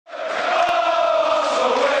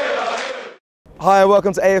Hi,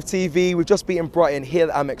 welcome to AFTV. We've just beaten Brighton here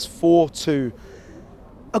at Amex 4-2.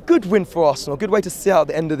 A good win for Arsenal, a good way to see out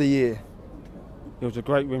the end of the year. It was a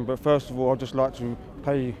great win, but first of all, I'd just like to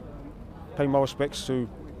pay my respects to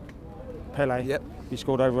Pele. Yep. He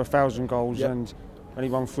scored over 1,000 goals Yep. and he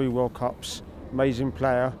won 3 World Cups. Amazing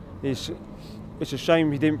player. It's a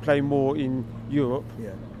shame he didn't play more in Europe.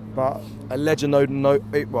 Yeah. But a legend, a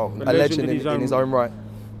legend in his own right.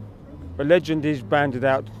 A legend is banded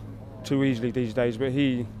out too easily these days, but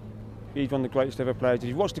he's one of the greatest ever players. If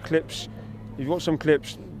you watch the clips, if you watch some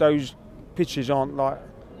clips, those pitches aren't like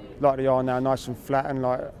they are now, nice and flat and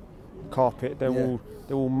like carpet. They're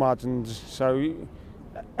all mud, and so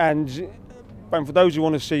and for those who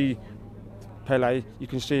want to see Pele, you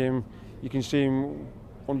can see him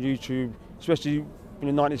on YouTube, especially in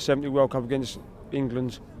the 1970 World Cup against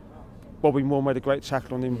England. Bobby Moore made a great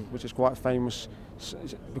tackle on him, which is quite famous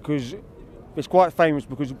because he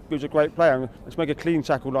was a great player. And to make a clean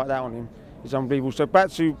tackle like that on him is unbelievable. So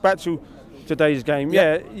back to today's game.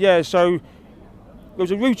 Yeah. So it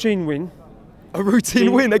was a routine win. A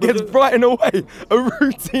routine win against Brighton away. A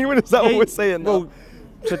routine win. Is that what we're saying now? Well,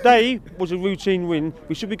 today was a routine win.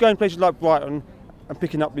 We should be going places like Brighton and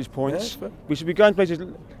picking up these points. Yeah, we should be going places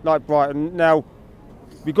like Brighton. Now,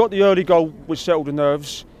 we got the early goal, which settled the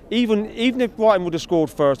nerves. Even if Brighton would have scored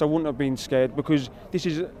first, I wouldn't have been scared because this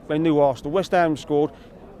is a new Arsenal. West Ham scored,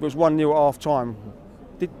 it was 1-0 at half time.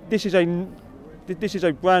 This is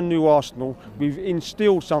a brand new Arsenal. We've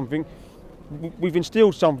instilled something.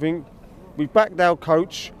 We've backed our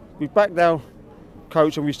coach. And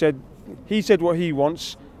he said what he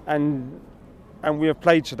wants, and we have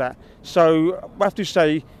played to that. So I have to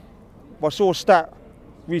say, I saw a stat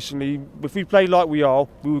recently. If we play like we are,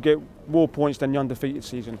 we will get more points than the undefeated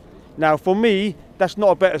season. Now, for me, that's not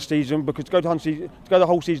a better season because to go the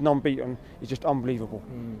whole season unbeaten is just unbelievable.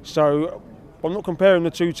 So I'm not comparing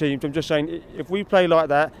the two teams. I'm just saying if we play like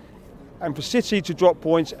that, and for City to drop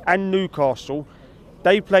points and Newcastle,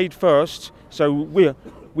 they played first, so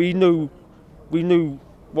we knew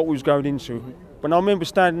what we was going into. When I remember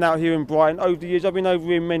standing out here in Brighton over the years, I've been over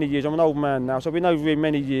here many years. I'm an old man now, so I've been over here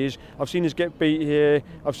many years. I've seen us get beat here.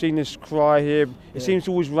 I've seen us cry here. It seems to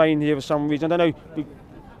always rain here for some reason. I don't know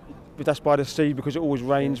if that's by the sea because it always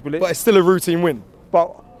rains. But it's still a routine win.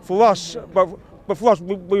 But for us, we were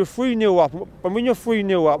 3-0 up. And when you're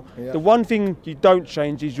 3-0 up, the one thing you don't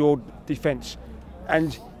change is your defence.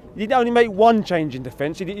 And you don't only make one change in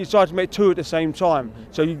defence. You decide to make 2 at the same time.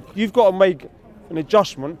 So you've got to make an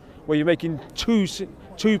adjustment where you're making two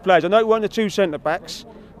players. I know it weren't the 2 centre-backs,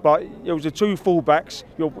 but it was the 2 full-backs.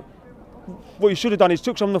 What you should have done is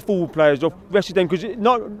took some of the forward players off, rested them, because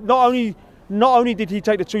not only did he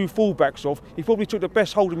take the 2 full-backs off, he probably took the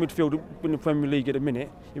best holding midfielder in the Premier League at the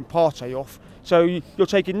minute, in Partey, off. So you're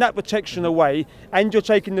taking that protection away, and you're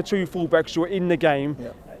taking the 2 full-backs who are in the game,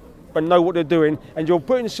 but know what they're doing, and you're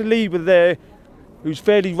putting Saliba there, who's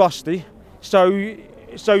fairly rusty. So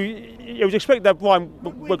it was expected that Brighton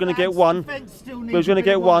were going to get one. We was going to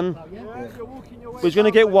get one. We was going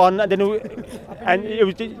to get one, and then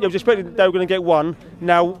it was expected they were going to get one.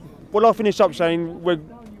 Now, what I'll finish up saying, we're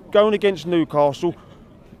going against Newcastle.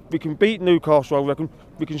 We can beat Newcastle, I reckon.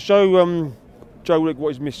 We can show Joe Willock what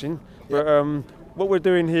he's missing. But what we're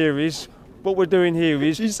doing here is.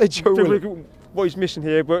 Did you say Joe Willock? What he's missing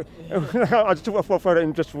here, but I just thought I'd throw that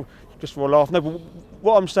in just for a laugh. No, but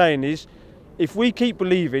what I'm saying is, if we keep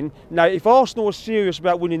believing, now if Arsenal are serious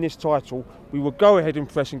about winning this title, we will go ahead and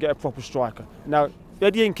press and get a proper striker. Now,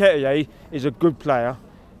 Eddie Nketiah is a good player,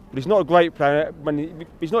 but he's not a great player.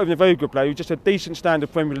 He's not even a very good player. He's just a decent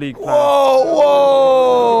standard Premier League player.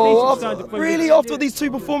 Whoa! Really, after these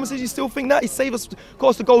 2 performances, you still think that? He saved us, got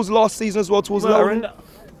us the goals last season as well towards the latter end?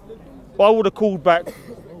 I would have called back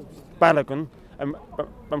Balogun and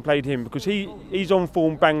played him because he's on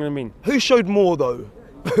form, banging them in. Who showed more though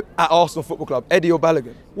at Arsenal Football Club, Eddie or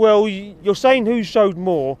Balogun? Well, you're saying who showed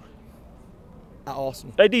more at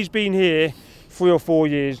Arsenal. Eddie's been here 3 or 4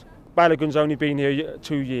 years. Balogun's only been here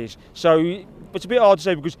 2 years. So it's a bit hard to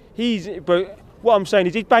say because But what I'm saying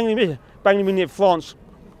is he's banging him in at France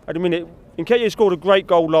at the minute. Nketiah scored a great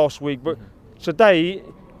goal last week, but today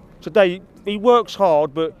he works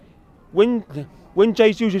hard. But when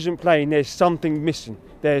Jesus isn't playing, there's something missing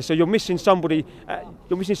there. So you're missing somebody.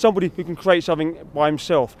 Who can create something by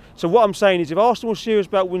himself. So what I'm saying is, if Arsenal are serious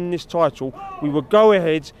about winning this title, we will go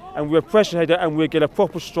ahead and we'll press ahead and we'll get a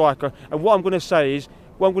proper striker. And what I'm going to say is,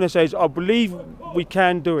 I believe we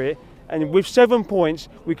can do it. And with 7 points,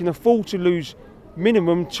 we can afford to lose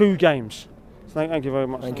minimum 2 games. Thank you very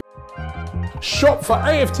much. Thank you. Shop for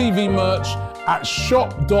AFTV merch at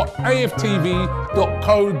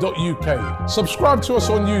shop.aftv.co.uk. Subscribe to us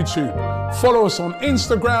on YouTube. Follow us on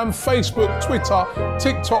Instagram, Facebook, Twitter,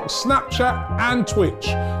 TikTok, Snapchat and Twitch.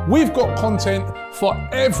 We've got content for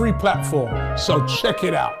every platform, so check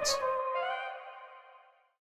it out.